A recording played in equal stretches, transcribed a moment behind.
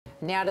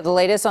Now to the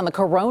latest on the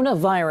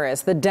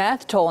coronavirus. The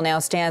death toll now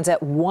stands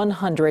at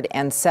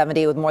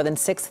 170 with more than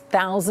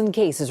 6,000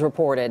 cases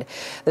reported.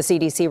 The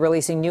CDC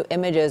releasing new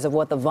images of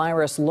what the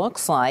virus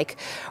looks like.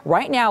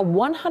 Right now,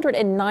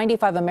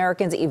 195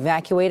 Americans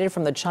evacuated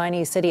from the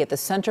Chinese city at the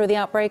center of the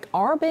outbreak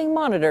are being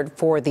monitored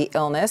for the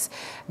illness.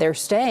 They're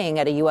staying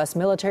at a U.S.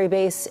 military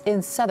base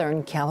in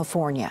Southern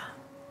California.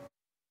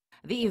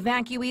 The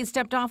evacuees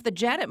stepped off the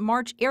jet at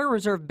March Air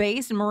Reserve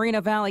Base in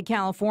Moreno Valley,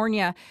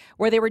 California,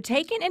 where they were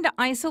taken into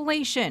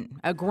isolation.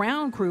 A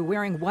ground crew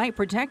wearing white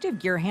protective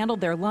gear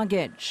handled their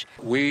luggage.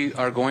 We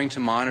are going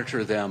to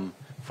monitor them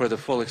for the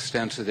full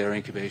extent of their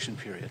incubation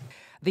period.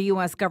 The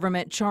U.S.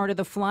 government chartered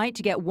the flight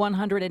to get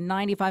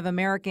 195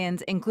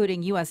 Americans,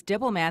 including U.S.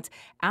 diplomats,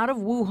 out of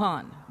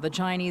Wuhan, the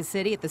Chinese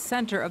city at the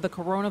center of the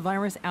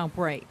coronavirus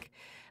outbreak.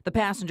 The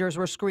passengers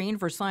were screened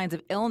for signs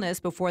of illness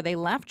before they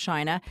left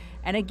China,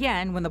 and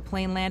again when the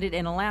plane landed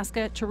in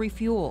Alaska to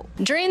refuel.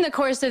 During the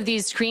course of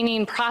these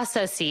screening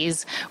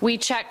processes, we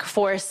check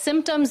for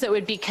symptoms that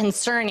would be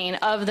concerning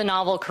of the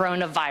novel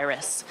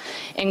coronavirus,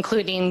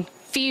 including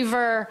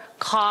fever,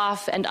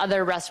 cough, and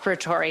other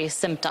respiratory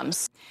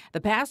symptoms.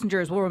 The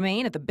passengers will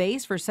remain at the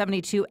base for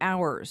 72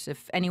 hours.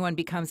 If anyone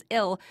becomes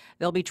ill,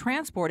 they'll be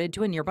transported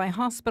to a nearby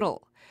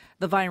hospital.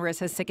 The virus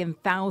has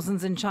sickened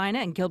thousands in China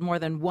and killed more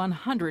than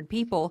 100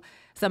 people.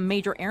 Some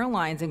major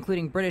airlines,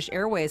 including British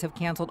Airways, have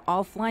canceled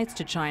all flights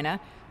to China,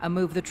 a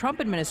move the Trump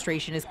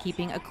administration is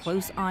keeping a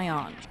close eye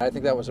on. I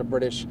think that was a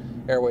British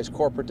Airways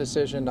corporate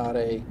decision, not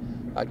a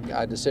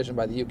decision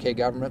by the UK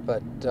government,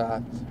 but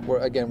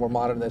we're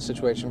monitoring the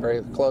situation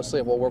very closely,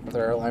 and we'll work with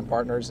our airline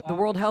partners. The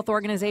World Health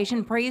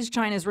Organization praised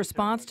China's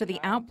response to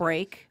the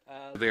outbreak.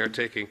 They are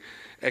taking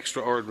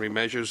extraordinary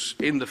measures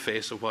in the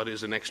face of what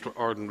is an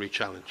extraordinary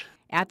challenge.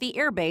 At the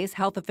airbase,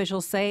 health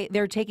officials say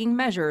they're taking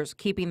measures,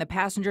 keeping the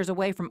passengers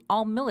away from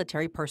all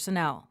military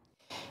personnel.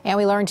 And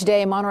we learned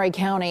today Monterey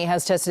County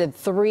has tested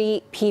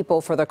 3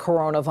 people for the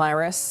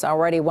coronavirus.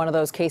 Already one of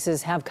those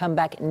cases have come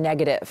back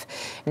negative.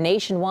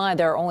 Nationwide,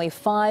 there are only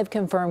 5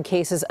 confirmed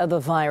cases of the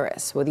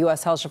virus, with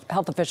U.S.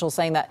 health officials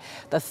saying that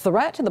the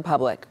threat to the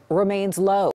public remains low.